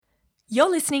You're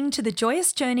listening to the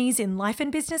Joyous Journeys in Life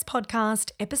and Business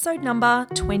podcast, episode number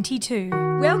 22.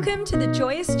 Welcome to the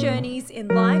Joyous Journeys in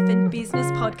Life and Business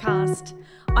podcast.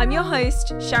 I'm your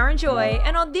host, Sharon Joy,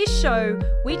 and on this show,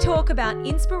 we talk about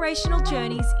inspirational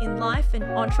journeys in life and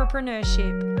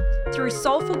entrepreneurship. Through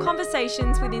soulful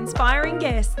conversations with inspiring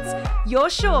guests, you're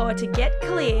sure to get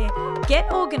clear,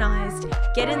 get organized,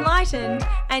 get enlightened,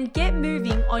 and get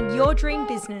moving on your dream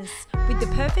business with the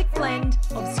perfect blend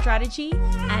of strategy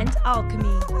and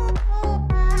alchemy.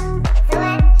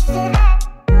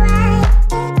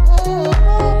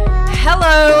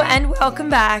 Hello and welcome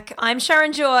back. I'm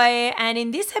Sharon Joy, and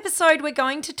in this episode, we're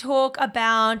going to talk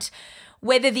about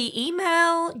whether the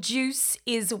email juice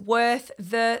is worth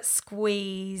the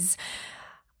squeeze.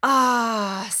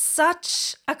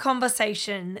 Such a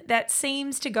conversation that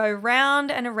seems to go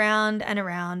round and around and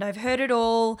around. I've heard it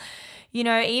all. You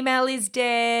know, email is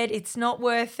dead. It's not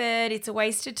worth it. It's a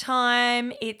waste of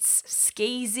time. It's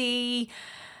skeezy.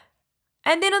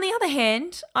 And then on the other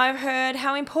hand, I've heard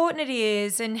how important it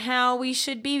is and how we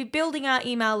should be building our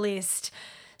email list.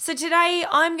 So today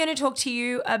I'm going to talk to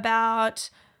you about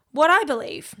what I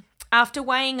believe after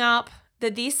weighing up the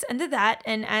this and the that.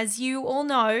 And as you all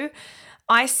know,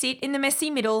 I sit in the messy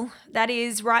middle, that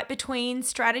is right between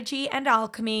strategy and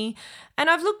alchemy. And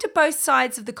I've looked at both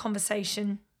sides of the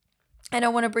conversation. And I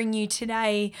want to bring you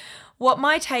today what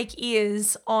my take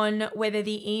is on whether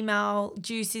the email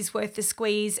juice is worth the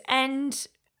squeeze. And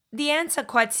the answer,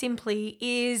 quite simply,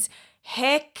 is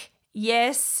heck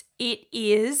yes, it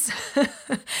is.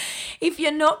 If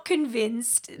you're not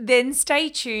convinced, then stay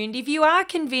tuned. If you are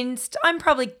convinced, I'm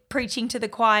probably preaching to the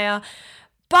choir.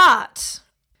 But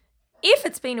if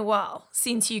it's been a while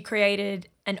since you created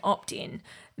an opt-in,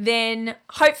 then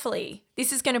hopefully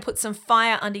this is going to put some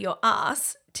fire under your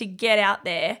ass to get out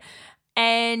there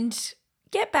and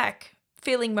get back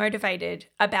feeling motivated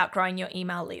about growing your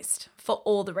email list for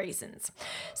all the reasons.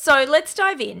 So let's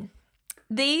dive in.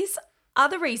 These are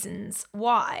the reasons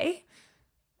why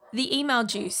the email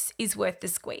juice is worth the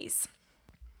squeeze.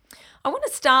 I want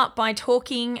to start by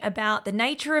talking about the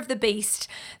nature of the beast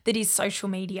that is social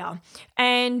media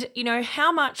and, you know,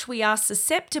 how much we are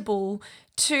susceptible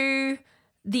to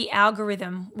the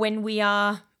algorithm when we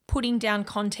are putting down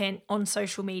content on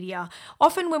social media.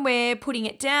 Often when we're putting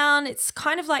it down, it's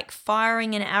kind of like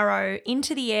firing an arrow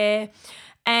into the air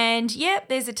and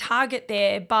there's a target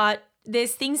there, but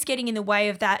there's things getting in the way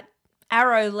of that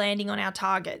arrow landing on our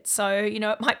target. So, you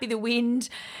know, it might be the wind,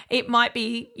 it might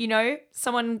be, you know,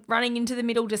 someone running into the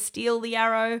middle to steal the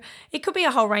arrow. It could be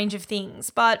a whole range of things,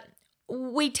 but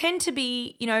we tend to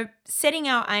be, you know, setting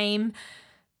our aim,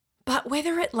 but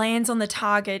whether it lands on the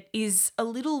target is a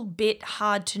little bit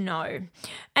hard to know.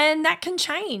 And that can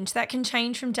change. That can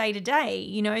change from day to day.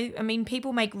 You know, I mean,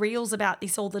 people make reels about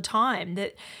this all the time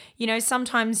that, you know,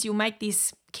 sometimes you'll make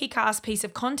this kick-ass piece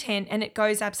of content and it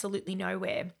goes absolutely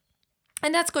nowhere.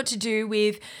 And that's got to do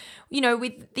with, you know,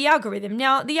 with the algorithm.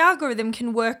 Now, the algorithm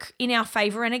can work in our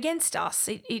favor and against us.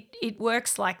 It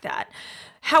works like that.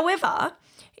 However,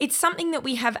 it's something that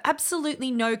we have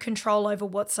absolutely no control over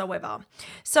whatsoever.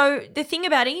 So the thing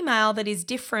about email that is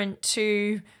different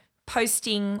to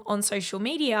posting on social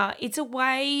media, it's a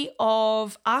way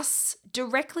of us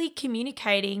directly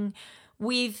communicating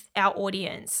with our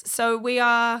audience. So we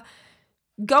are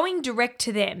going direct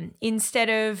to them instead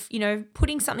of, you know,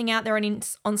 putting something out there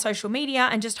on social media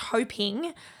and just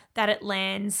hoping that it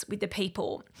lands with the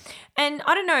people. And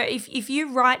I don't know, if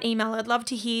you write email, I'd love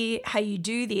to hear how you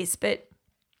do this, but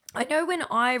I know when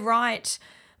I write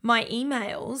my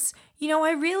emails, you know,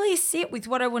 I really sit with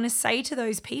what I want to say to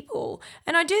those people.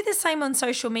 And I do the same on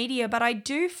social media, but I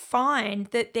do find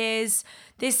that there's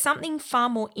something far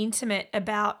more intimate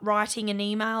about writing an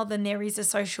email than there is a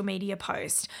social media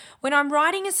post. When I'm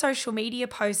writing a social media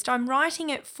post, I'm writing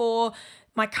it for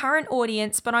my current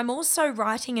audience, but I'm also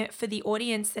writing it for the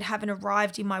audience that haven't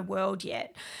arrived in my world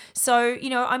yet. So, you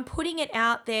know, I'm putting it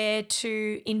out there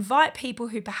to invite people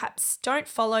who perhaps don't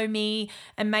follow me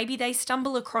and maybe they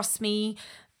stumble across me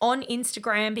on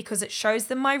Instagram because it shows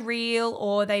them my reel,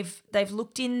 or they've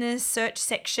looked in the search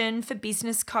section for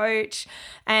business coach,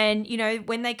 and, you know,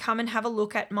 when they come and have a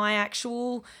look at my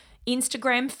actual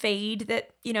Instagram feed, that,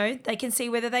 you know, they can see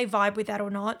whether they vibe with that or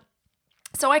not.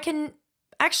 So I can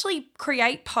actually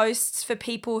create posts for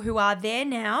people who are there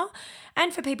now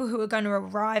and for people who are going to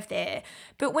arrive there.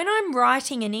 But when I'm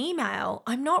writing an email,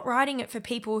 I'm not writing it for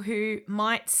people who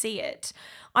might see it.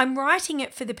 I'm writing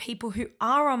it for the people who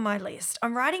are on my list.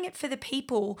 I'm writing it for the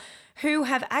people who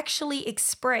have actually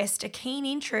expressed a keen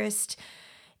interest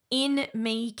in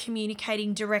me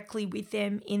communicating directly with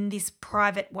them in this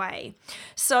private way.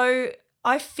 So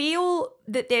I feel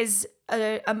that there's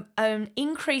an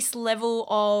increased level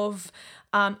of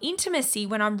intimacy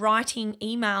when I'm writing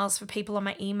emails for people on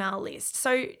my email list.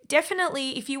 So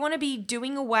definitely, if you want to be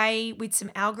doing away with some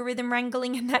algorithm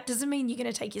wrangling, and that doesn't mean you're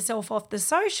going to take yourself off the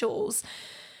socials,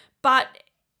 but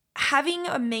having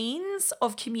a means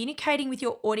of communicating with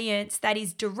your audience that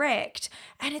is direct,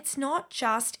 and it's not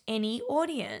just any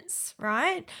audience,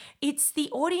 right? It's the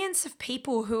audience of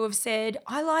people who have said,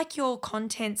 I like your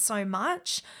content so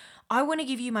much, I want to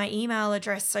give you my email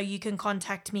address so you can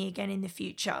contact me again in the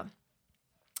future.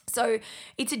 So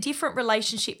it's a different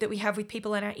relationship that we have with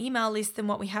people on our email list than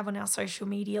what we have on our social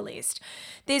media list.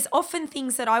 There's often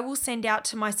things that I will send out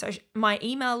to my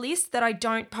email list that I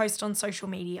don't post on social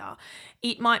media.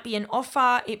 It might be an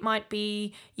offer, it might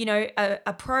be,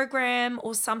 a program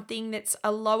or something that's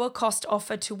a lower cost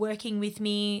offer to working with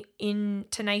me in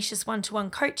Tenacious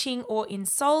One-to-One Coaching or in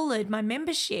Solid, my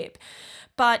membership.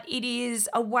 But it is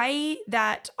a way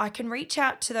that I can reach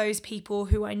out to those people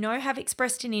who I know have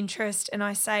expressed an interest, and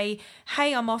I say,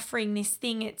 hey, I'm offering this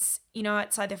thing. It's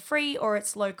either free or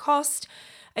it's low cost.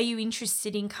 Are you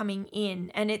interested in coming in?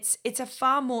 And it's a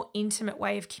far more intimate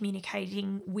way of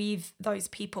communicating with those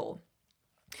people.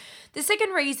 The second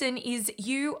reason is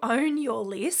you own your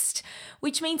list,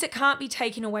 which means it can't be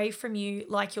taken away from you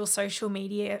like your social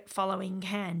media following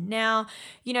can. Now,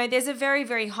 there's a very,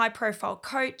 very high profile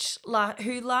coach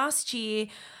who last year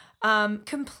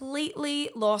completely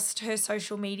lost her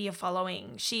social media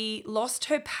following. She lost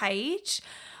her page.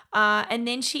 And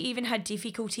then she even had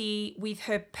difficulty with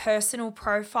her personal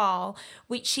profile,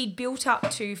 which she'd built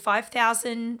up to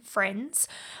 5,000 friends,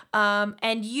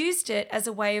 and used it as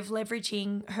a way of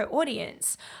leveraging her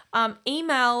audience.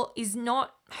 Email is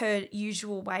not her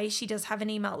usual way. She does have an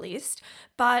email list,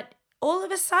 but all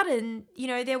of a sudden,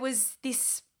 there was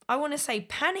this, I want to say,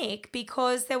 panic,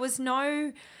 because there was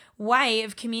no way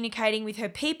of communicating with her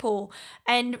people,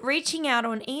 and reaching out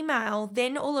on email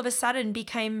then all of a sudden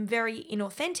became very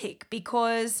inauthentic,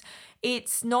 because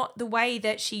it's not the way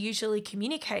that she usually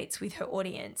communicates with her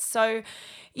audience. So,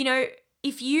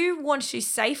 if you want to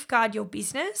safeguard your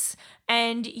business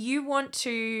and you want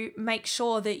to make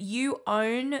sure that you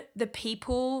own the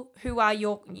people who are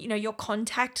your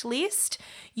contact list,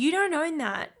 you don't own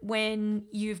that when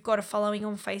you've got a following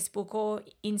on Facebook or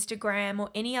Instagram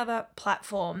or any other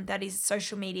platform that is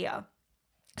social media.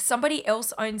 Somebody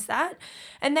else owns that,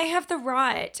 and they have the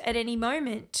right at any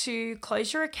moment to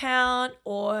close your account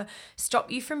or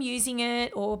stop you from using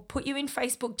it or put you in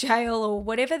Facebook jail or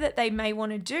whatever that they may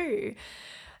want to do.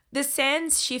 The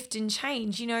sands shift and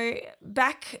change.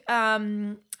 Back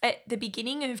at the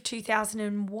beginning of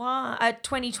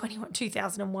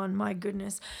 2021, my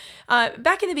goodness.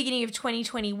 Back in the beginning of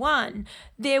 2021,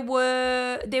 there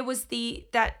was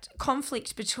that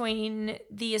conflict between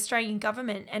the Australian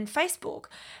government and Facebook.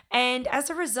 And as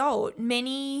a result,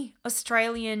 many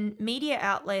Australian media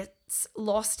outlets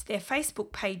lost their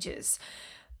Facebook pages.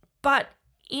 But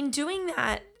in doing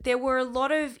that, there were a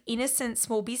lot of innocent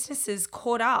small businesses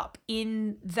caught up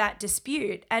in that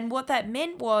dispute. And what that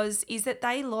meant is that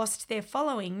they lost their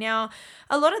following. Now,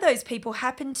 a lot of those people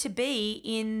happened to be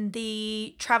in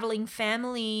the traveling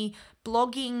family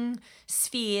blogging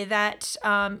sphere that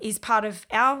is part of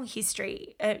our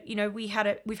history. We've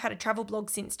had a travel blog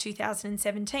since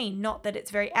 2017. Not that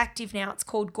it's very active now. It's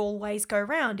called Galways Go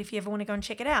Round, if you ever want to go and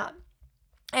check it out.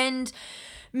 And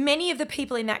many of the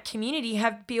people in that community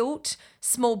have built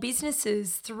small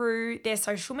businesses through their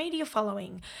social media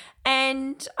following.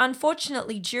 And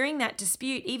unfortunately, during that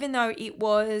dispute, even though it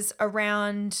was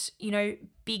around,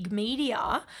 big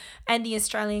media and the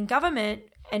Australian government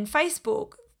and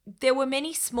Facebook, there were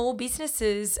many small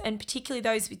businesses, and particularly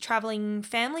those with traveling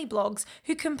family blogs,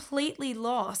 who completely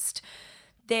lost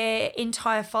their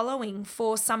entire following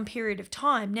for some period of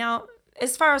time. Now,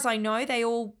 as far as I know, they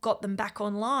all got them back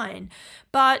online.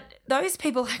 But those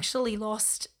people actually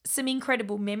lost some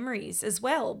incredible memories as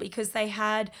well, because they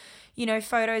had,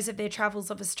 photos of their travels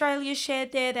of Australia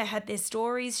shared there. They had their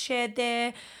stories shared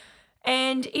there.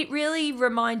 And it really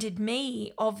reminded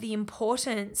me of the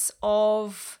importance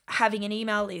of having an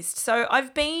email list. So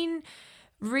I've been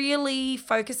really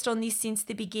focused on this since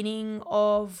the beginning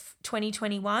of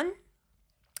 2021.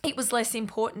 It was less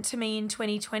important to me in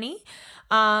 2020.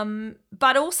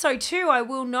 But also too, I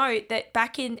will note that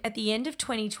at the end of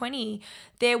 2020,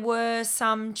 there were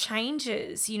some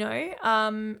changes,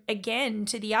 again,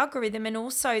 to the algorithm, and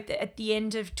also at the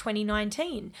end of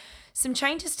 2019. some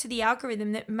changes to the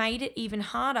algorithm that made it even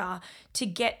harder to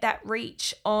get that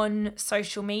reach on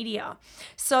social media.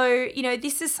 So,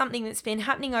 this is something that's been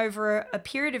happening over a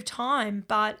period of time,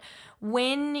 but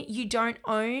when you don't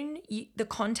own the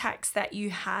contacts that you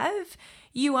have,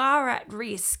 you are at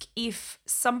risk if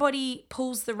somebody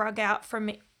pulls the rug out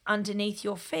from underneath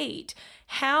your feet.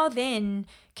 How then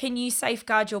can you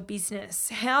safeguard your business?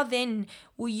 How then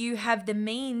will you have the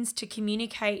means to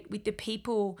communicate with the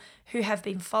people who have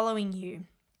been following you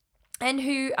and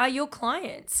who are your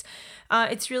clients?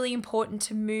 It's really important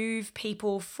to move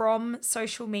people from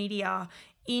social media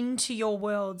into your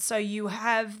world so you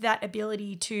have that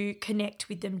ability to connect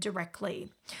with them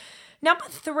directly. Number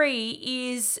 3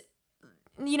 is,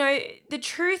 the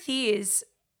truth is,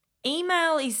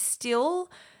 email is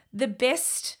still the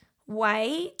best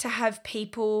way to have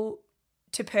people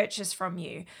to purchase from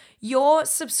you. Your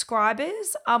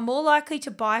subscribers are more likely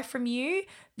to buy from you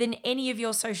than any of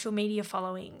your social media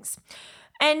followings.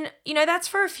 And, that's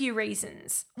for a few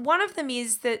reasons. One of them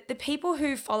is that the people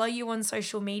who follow you on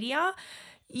social media,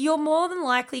 you're more than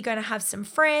likely going to have some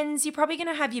friends. You're probably going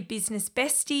to have your business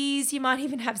besties. You might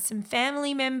even have some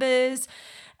family members.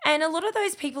 And a lot of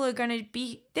those people are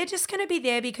they're just going to be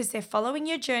there because they're following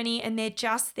your journey and they're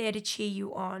just there to cheer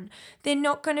you on. They're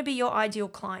not going to be your ideal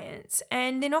clients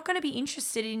and they're not going to be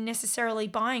interested in necessarily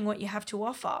buying what you have to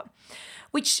offer,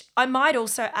 which I might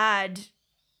also add,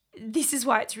 this is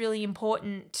why it's really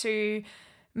important to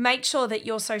make sure that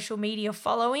your social media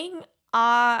following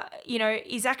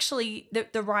is actually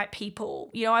the right people.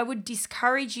 I would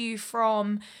discourage you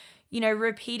from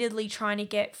repeatedly trying to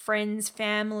get friends,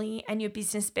 family, and your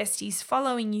business besties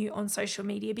following you on social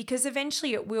media, because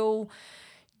eventually it will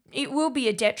be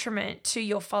a detriment to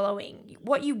your following.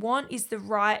 What you want is the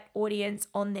right audience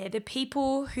on there, the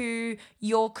people who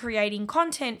you're creating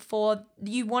content for.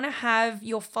 You want to have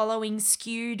your following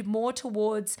skewed more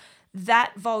towards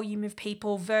that volume of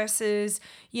people versus,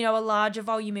 a larger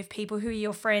volume of people who are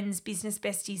your friends, business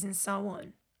besties, and so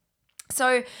on.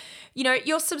 So,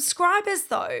 your subscribers,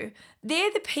 though,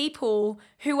 they're the people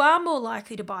who are more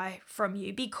likely to buy from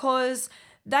you because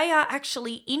they are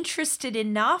actually interested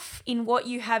enough in what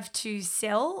you have to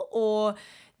sell or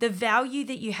the value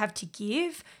that you have to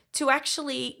give to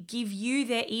actually give you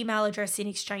their email address in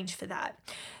exchange for that.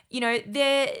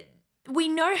 We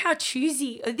know how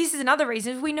choosy, this is another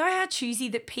reason, we know how choosy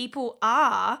that people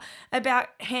are about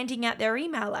handing out their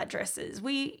email addresses.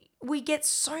 We get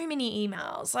so many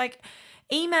emails.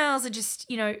 Emails are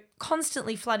just,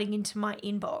 constantly flooding into my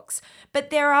inbox.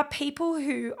 But there are people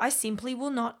who I simply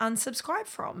will not unsubscribe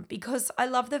from because I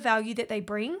love the value that they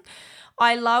bring.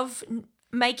 I love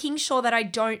making sure that I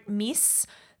don't miss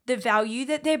the value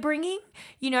that they're bringing.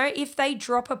 If they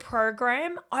drop a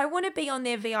program, I want to be on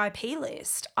their VIP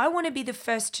list. I want to be the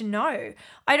first to know.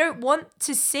 I don't want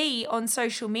to see on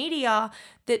social media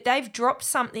that they've dropped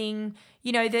something,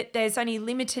 that there's only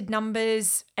limited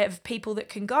numbers of people that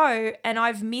can go and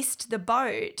I've missed the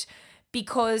boat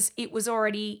because it was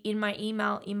already in my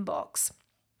email inbox.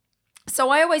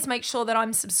 So I always make sure that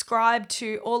I'm subscribed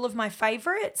to all of my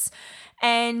favorites.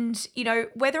 And,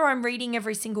 whether I'm reading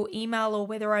every single email or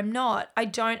whether I'm not, I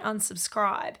don't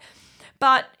unsubscribe.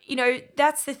 But,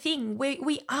 that's the thing.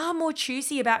 We are more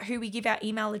choosy about who we give our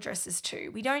email addresses to.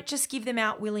 We don't just give them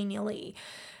out willy-nilly.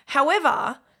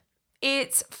 However,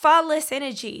 it's far less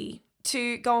energy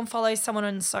to go and follow someone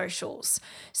on socials.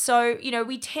 So,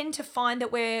 we tend to find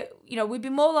that we'd be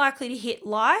more likely to hit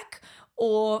like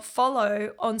or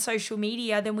follow on social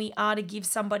media than we are to give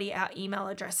somebody our email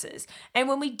addresses. And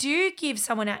when we do give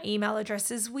someone our email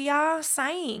addresses, we are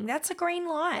saying that's a green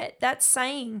light. That's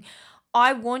saying,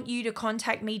 I want you to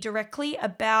contact me directly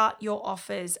about your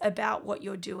offers, about what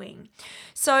you're doing.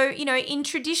 So, in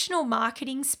traditional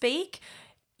marketing speak,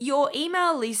 your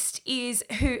email list is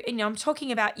I'm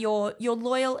talking about your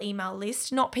loyal email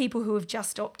list, not people who have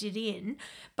just opted in,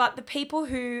 but the people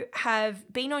who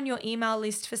have been on your email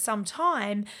list for some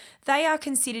time. They are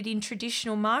considered in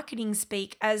traditional marketing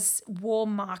speak as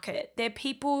warm market. They're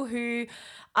people who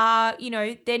are,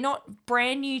 they're not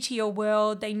brand new to your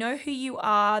world. They know who you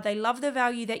are. They love the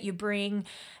value that you bring.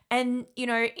 And,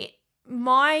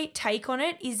 my take on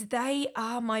it is they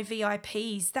are my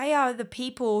VIPs. They are the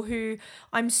people who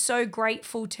I'm so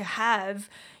grateful to have.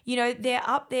 They're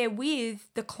up there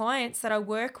with the clients that I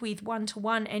work with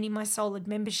one-to-one and in my Solid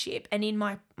membership and in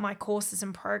my courses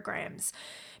and programs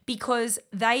because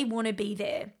they want to be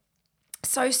there.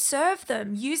 So serve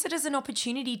them. Use it as an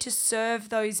opportunity to serve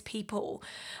those people.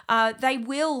 They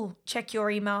will check your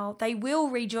email. They will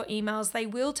read your emails. They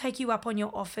will take you up on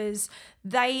your offers.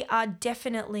 They are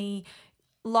definitely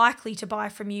likely to buy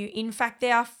from you. In fact,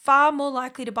 they are far more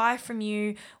likely to buy from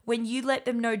you when you let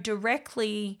them know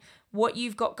directly what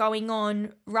you've got going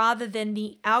on, rather than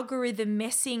the algorithm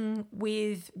messing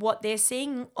with what they're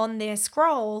seeing on their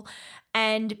scroll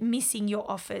and missing your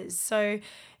offers. So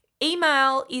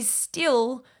email is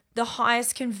still the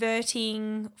highest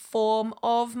converting form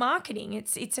of marketing.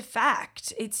 It's a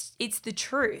fact. It's the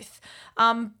truth.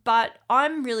 But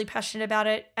I'm really passionate about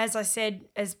it. As I said,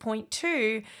 as point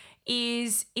 2,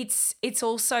 is it's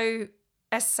also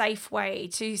a safe way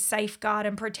to safeguard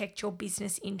and protect your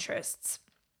business interests.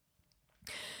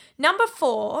 Number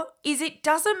 4 is it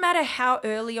doesn't matter how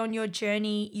early on your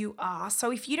journey you are.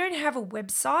 So if you don't have a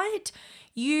website,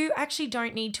 you actually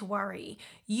don't need to worry.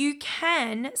 You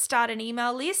can start an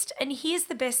email list, and here's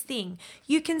the best thing.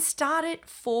 You can start it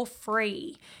for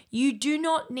free. You do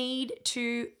not need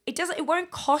to, it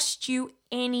won't cost you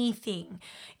anything.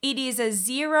 It is a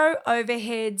zero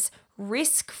overheads,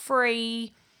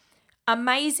 risk-free,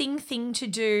 amazing thing to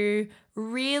do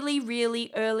really,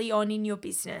 really early on in your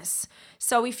business.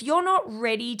 So if you're not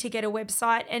ready to get a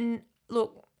website, and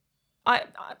look,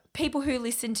 people who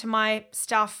listen to my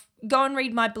stuff, go and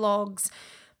read my blogs.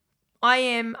 I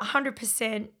am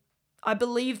 100%, I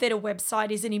believe that a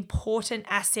website is an important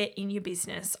asset in your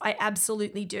business. I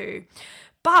absolutely do.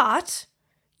 But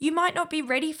you might not be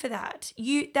ready for that.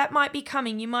 That might be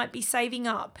coming. You might be saving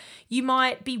up. You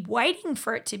might be waiting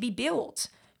for it to be built.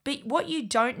 But what you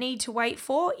don't need to wait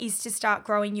for is to start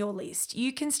growing your list.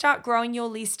 You can start growing your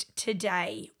list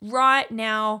today, right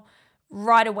now,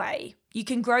 right away. You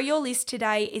can grow your list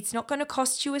today. It's not going to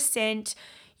cost you a cent.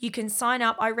 You can sign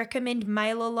up. I recommend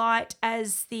MailerLite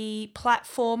as the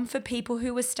platform for people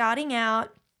who are starting out.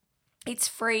 It's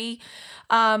free.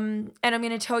 And I'm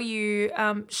going to tell you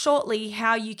shortly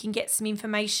how you can get some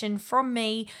information from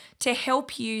me to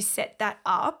help you set that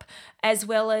up, as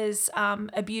well as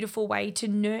a beautiful way to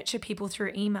nurture people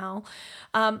through email.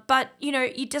 But,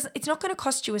 it's not going to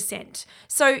cost you a cent.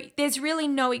 So there's really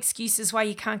no excuses why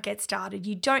you can't get started.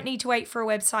 You don't need to wait for a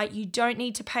website. You don't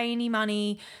need to pay any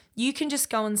money. You can just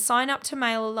go and sign up to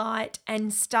MailerLite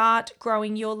and start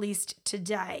growing your list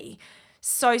today.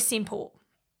 So simple.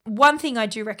 One thing I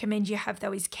do recommend you have,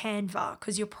 though, is Canva,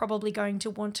 because you're probably going to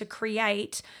want to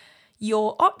create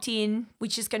your opt-in,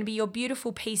 which is going to be your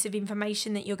beautiful piece of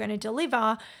information that you're going to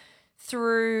deliver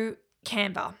through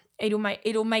Canva. It'll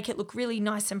make it look really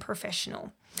nice and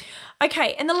professional.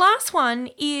 Okay, and the last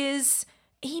one is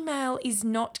email is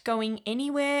not going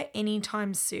anywhere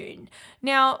anytime soon.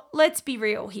 Now, let's be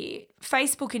real here.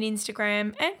 Facebook and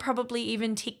Instagram, and probably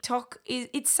even TikTok,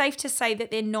 it's safe to say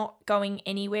that they're not going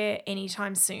anywhere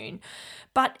anytime soon.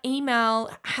 But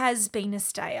email has been a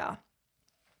stayer.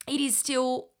 It is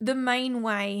still the main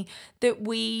way that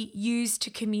we use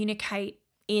to communicate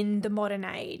in the modern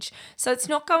age. So it's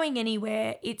not going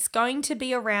anywhere. It's going to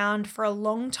be around for a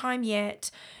long time yet.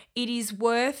 It is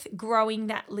worth growing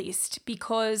that list,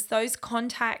 because those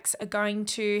contacts are going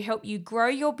to help you grow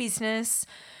your business,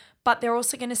 but they're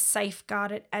also going to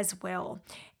safeguard it as well.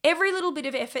 Every little bit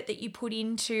of effort that you put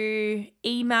into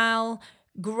email,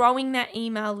 growing that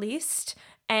email list,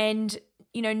 and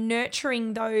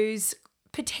nurturing those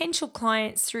potential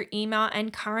clients through email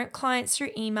and current clients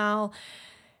through email,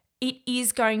 it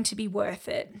is going to be worth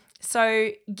it.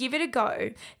 So give it a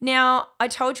go. Now, I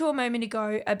told you a moment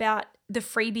ago about the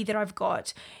freebie that I've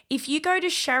got. If you go to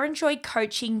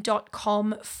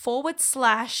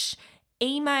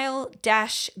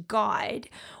sharonjoycoaching.com/email-guide,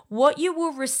 what you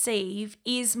will receive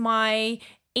is my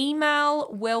email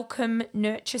welcome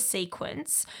nurture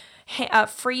sequence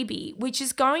freebie, which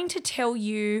is going to tell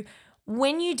you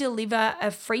when you deliver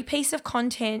a free piece of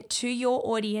content to your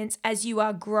audience as you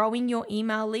are growing your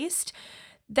email list,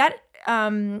 that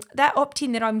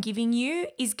opt-in that I'm giving you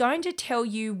is going to tell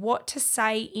you what to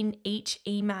say in each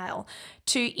email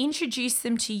to introduce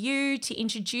them to you, to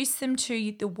introduce them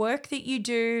to the work that you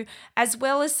do, as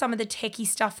well as some of the techie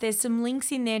stuff. There's some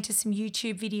links in there to some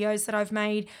YouTube videos that I've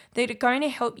made that are going to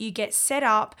help you get set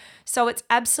up. So it's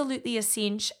absolutely a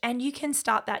cinch, and you can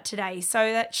start that today.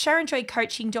 So that's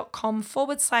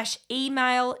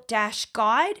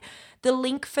sharonjoycoaching.com/email-guide. The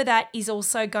link for that is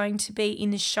also going to be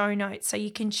in the show notes, so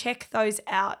you can check those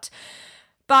out.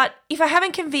 But if I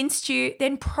haven't convinced you,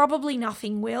 then probably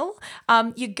nothing will.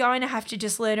 You're going to have to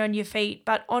just learn on your feet.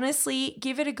 But honestly,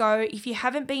 give it a go. If you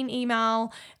haven't been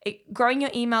growing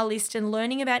your email list and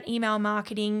learning about email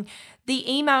marketing,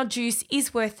 the email juice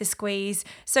is worth the squeeze.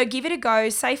 So give it a go,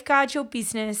 safeguard your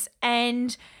business,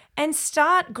 and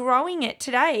start growing it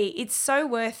today. It's so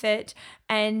worth it.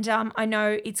 And I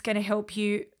know it's going to help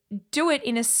you do it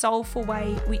in a soulful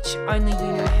way, which only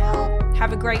you know how.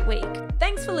 Have a great week.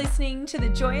 Thanks for listening to the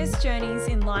Joyous Journeys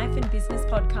in Life and Business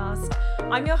podcast.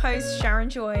 I'm your host,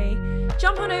 Sharon Joy.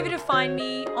 Jump on over to find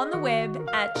me on the web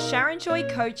at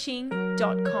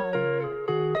sharonjoycoaching.com.